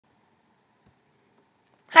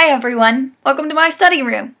Hi everyone, welcome to my study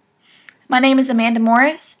room. My name is Amanda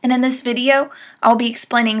Morris, and in this video, I'll be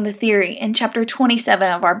explaining the theory in chapter 27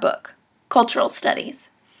 of our book, Cultural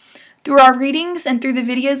Studies. Through our readings and through the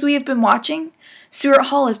videos we have been watching, Stuart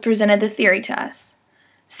Hall has presented the theory to us.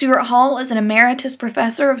 Stuart Hall is an emeritus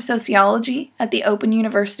professor of sociology at the Open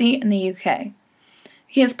University in the UK.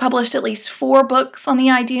 He has published at least 4 books on the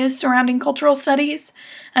ideas surrounding cultural studies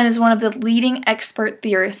and is one of the leading expert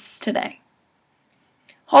theorists today.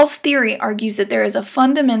 Hall's theory argues that there is a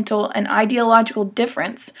fundamental and ideological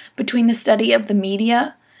difference between the study of the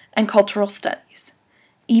media and cultural studies,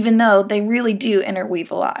 even though they really do interweave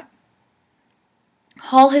a lot.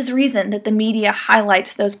 Hall has reasoned that the media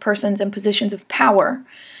highlights those persons in positions of power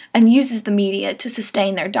and uses the media to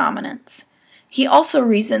sustain their dominance. He also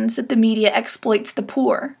reasons that the media exploits the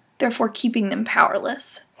poor, therefore keeping them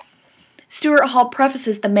powerless. Stuart Hall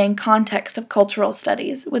prefaces the main context of cultural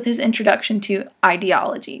studies with his introduction to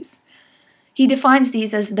ideologies. He defines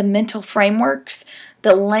these as the mental frameworks,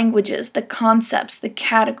 the languages, the concepts, the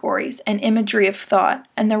categories, and imagery of thought,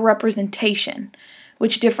 and their representation,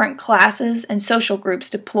 which different classes and social groups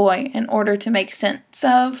deploy in order to make sense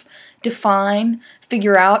of, define,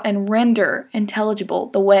 figure out, and render intelligible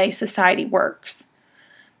the way society works.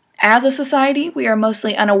 As a society, we are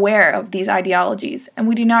mostly unaware of these ideologies, and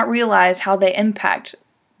we do not realize how the impact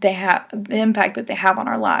that they have on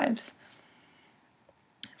our lives.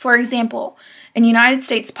 For example, in United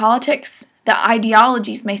States politics, the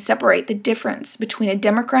ideologies may separate the difference between a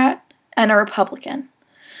Democrat and a Republican.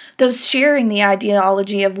 Those sharing the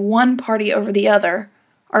ideology of one party over the other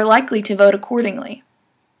are likely to vote accordingly.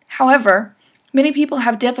 However, many people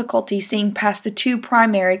have difficulty seeing past the 2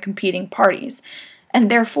 primary competing parties, and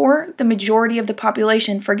therefore, the majority of the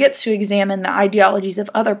population forgets to examine the ideologies of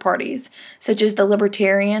other parties, such as the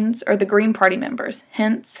Libertarians or the Green Party members.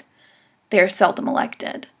 Hence, they are seldom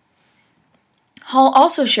elected. Hall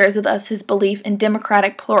also shares with us his belief in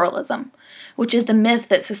democratic pluralism, which is the myth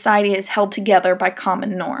that society is held together by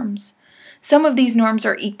common norms. Some of these norms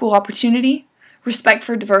are equal opportunity, respect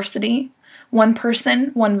for diversity, one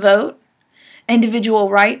person, one vote, individual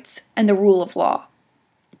rights, and the rule of law.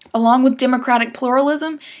 Along with democratic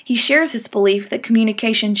pluralism, he shares his belief that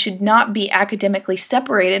communication should not be academically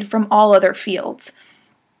separated from all other fields.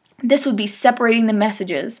 This would be separating the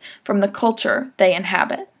messages from the culture they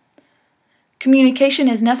inhabit. Communication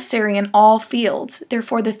is necessary in all fields,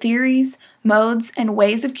 therefore the theories, modes, and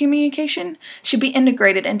ways of communication should be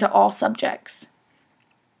integrated into all subjects.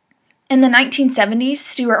 In the 1970s,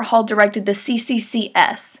 Stuart Hall directed the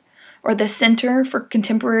CCCS, or the Center for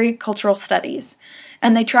Contemporary Cultural Studies,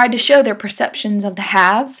 and they tried to show their perceptions of the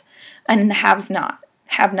haves and the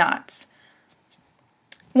have-nots.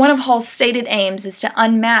 One of Hall's stated aims is to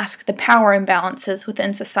unmask the power imbalances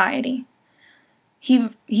within society. He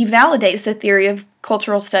validates the theory of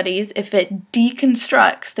cultural studies if it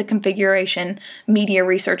deconstructs the configuration media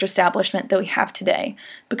research establishment that we have today,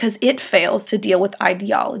 because it fails to deal with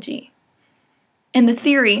ideology. In the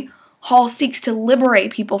theory, Hall seeks to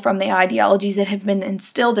liberate people from the ideologies that have been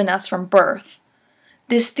instilled in us from birth.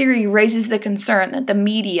 This theory raises the concern that the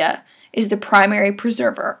media is the primary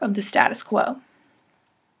preserver of the status quo.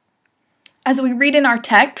 As we read in our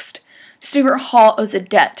text, Stuart Hall owes a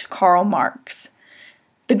debt to Karl Marx.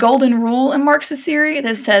 The golden rule in Marx's theory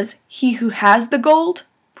that says, "He who has the gold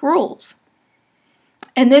rules."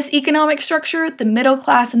 In this economic structure, the middle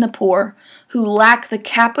class and the poor, who lack the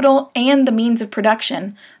capital and the means of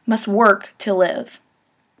production, must work to live.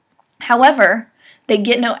 However, they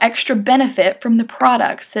get no extra benefit from the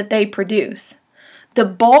products that they produce. The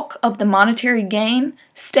bulk of the monetary gain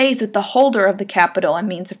stays with the holder of the capital and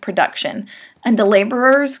means of production, and the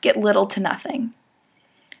laborers get little to nothing.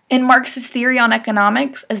 In Marx's theory on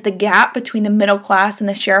economics, as the gap between the middle class and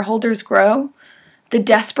the shareholders grow, the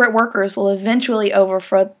desperate workers will eventually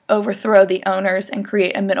overthrow the owners and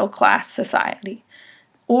create a middle-class society,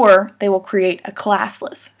 or they will create a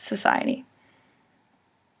classless society.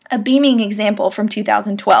 A beaming example from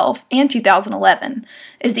 2012 and 2011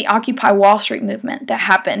 is the Occupy Wall Street movement that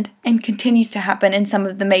happened and continues to happen in some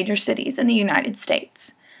of the major cities in the United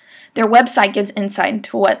States. Their website gives insight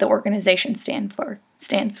into what the organization stands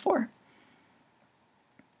for.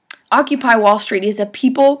 Occupy Wall Street is a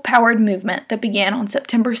people-powered movement that began on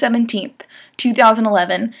September 17,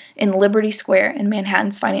 2011 in Liberty Square in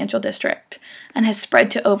Manhattan's financial district and has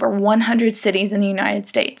spread to over 100 cities in the United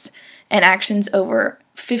States and actions over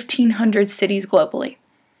 1,500 cities globally.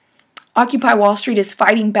 Occupy Wall Street is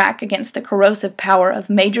fighting back against the corrosive power of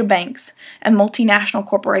major banks and multinational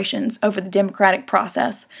corporations over the democratic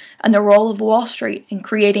process and the role of Wall Street in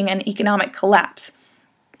creating an economic collapse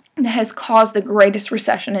that has caused the greatest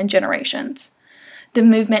recession in generations. The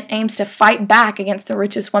movement aims to fight back against the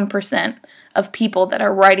richest 1% of people that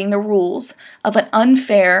are writing the rules of an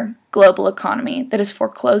unfair global economy that is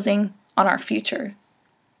foreclosing on our future.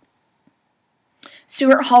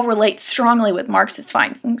 Stuart Hall relates strongly with Marx's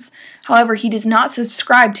findings. However, he does not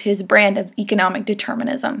subscribe to his brand of economic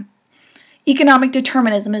determinism. Economic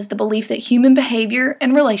determinism is the belief that human behavior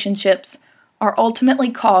and relationships are ultimately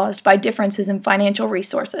caused by differences in financial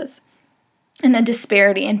resources and the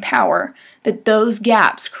disparity in power that those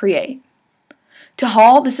gaps create. To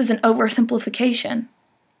Hall, this is an oversimplification.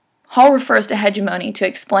 Hall refers to hegemony to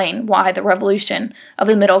explain why the revolution of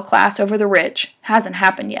the middle class over the rich hasn't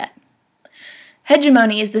happened yet.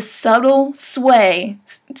 Hegemony is the subtle sway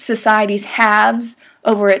society's haves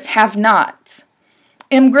over its have-nots.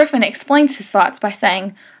 Griffin explains his thoughts by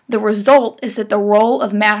saying, the result is that the role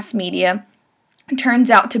of mass media turns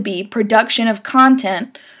out to be production of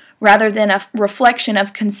content rather than a reflection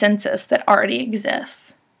of consensus that already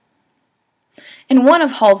exists. In one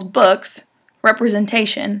of Hall's books,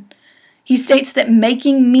 Representation, he states that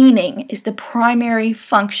making meaning is the primary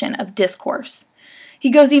function of discourse. He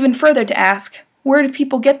goes even further to ask, where do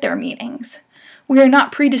people get their meanings? We are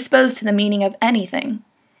not predisposed to the meaning of anything.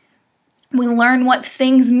 We learn what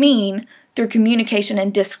things mean through communication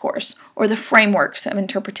and discourse, or the frameworks of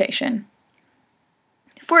interpretation.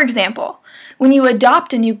 For example, when you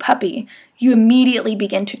adopt a new puppy, you immediately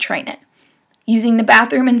begin to train it. Using the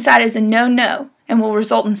bathroom inside is a no-no and will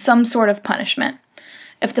result in some sort of punishment.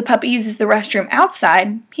 If the puppy uses the restroom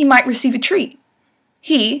outside, he might receive a treat.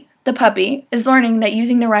 He, the puppy, is learning that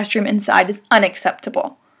using the restroom inside is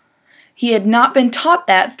unacceptable. Had he not been taught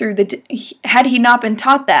that through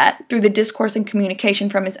the discourse and communication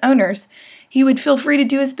from his owners, he would feel free to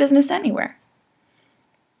do his business anywhere.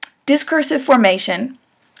 Discursive formation,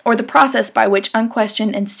 or the process by which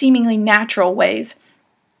unquestioned and seemingly natural ways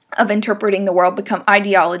of interpreting the world become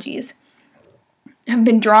ideologies, have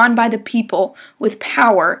been drawn by the people with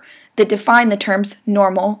power that define the terms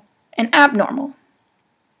normal and abnormal.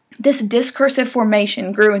 This discursive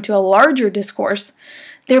formation grew into a larger discourse,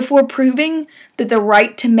 therefore proving that the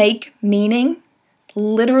right to make meaning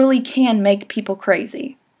literally can make people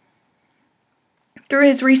crazy. Through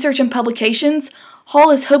his research and publications,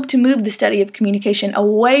 Hall has hoped to move the study of communication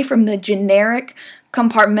away from the generic,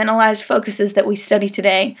 compartmentalized focuses that we study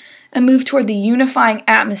today and move toward the unifying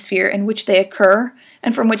atmosphere in which they occur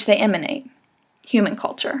and from which they emanate, human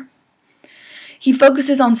culture. He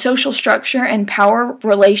focuses on social structure and power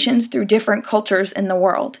relations through different cultures in the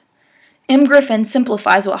world. Griffin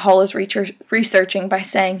simplifies what Hall is researching by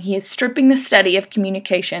saying he is stripping the study of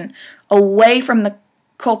communication away from the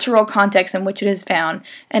cultural context in which it is found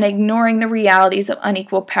and ignoring the realities of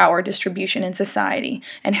unequal power distribution in society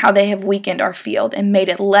and how they have weakened our field and made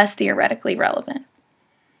it less theoretically relevant.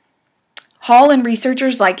 Hall and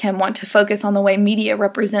researchers like him want to focus on the way media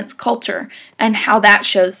represents culture and how that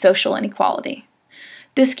shows social inequality.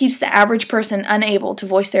 This keeps the average person unable to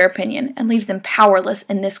voice their opinion and leaves them powerless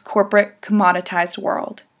in this corporate, commoditized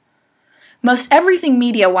world. Most everything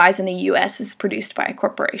media-wise in the U.S. is produced by a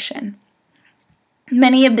corporation.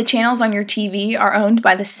 Many of the channels on your TV are owned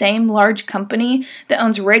by the same large company that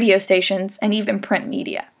owns radio stations and even print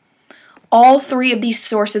media. All three of these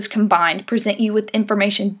sources combined present you with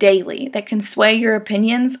information daily that can sway your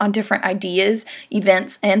opinions on different ideas,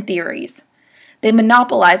 events, and theories. They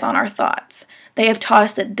monopolize on our thoughts. They have taught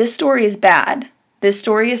us that this story is bad, this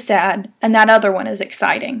story is sad, and that other one is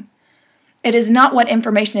exciting. It is not what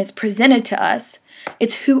information is presented to us,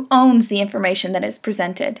 it's who owns the information that is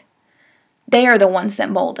presented. They are the ones that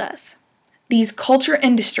mold us. These culture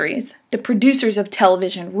industries, the producers of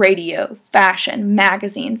television, radio, fashion,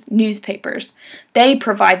 magazines, newspapers, they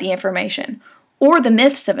provide the information, or the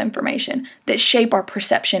myths of information, that shape our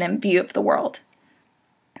perception and view of the world.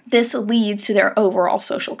 This leads to their overall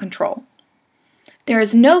social control. There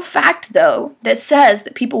is no fact, though, that says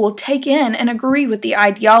that people will take in and agree with the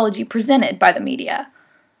ideology presented by the media.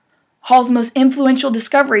 Hall's most influential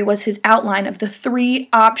discovery was his outline of the three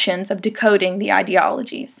options of decoding the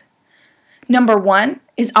ideologies. Number one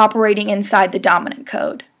is operating inside the dominant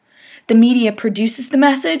code. The media produces the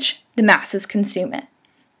message, the masses consume it.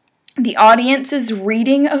 The audience's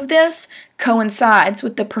reading of this coincides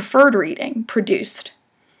with the preferred reading produced.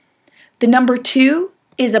 The number two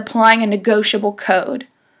is applying a negotiable code.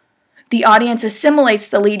 The audience assimilates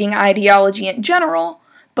the leading ideology in general,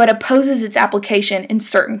 but opposes its application in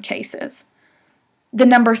certain cases. The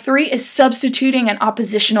number three is substituting an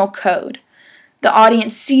oppositional code. The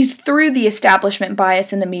audience sees through the establishment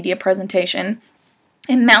bias in the media presentation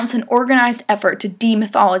and mounts an organized effort to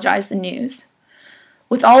demythologize the news.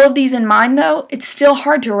 With all of these in mind, though, it's still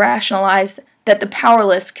hard to rationalize that the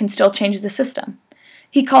powerless can still change the system.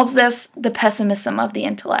 He calls this the pessimism of the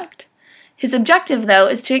intellect. His objective, though,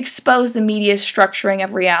 is to expose the media's structuring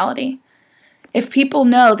of reality. If people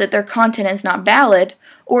know that their content is not valid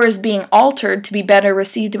or is being altered to be better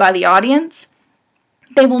received by the audience,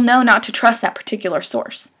 they will know not to trust that particular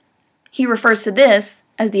source. He refers to this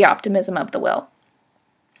as the optimism of the will.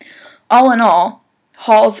 All in all,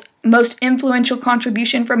 Hall's most influential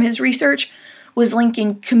contribution from his research was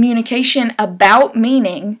linking communication about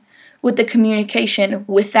meaning with the communication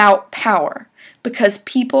without power, because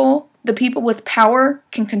the people with power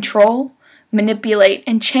can control, manipulate,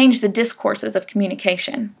 and change the discourses of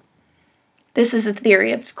communication. This is the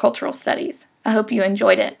theory of cultural studies. I hope you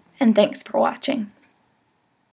enjoyed it, and thanks for watching.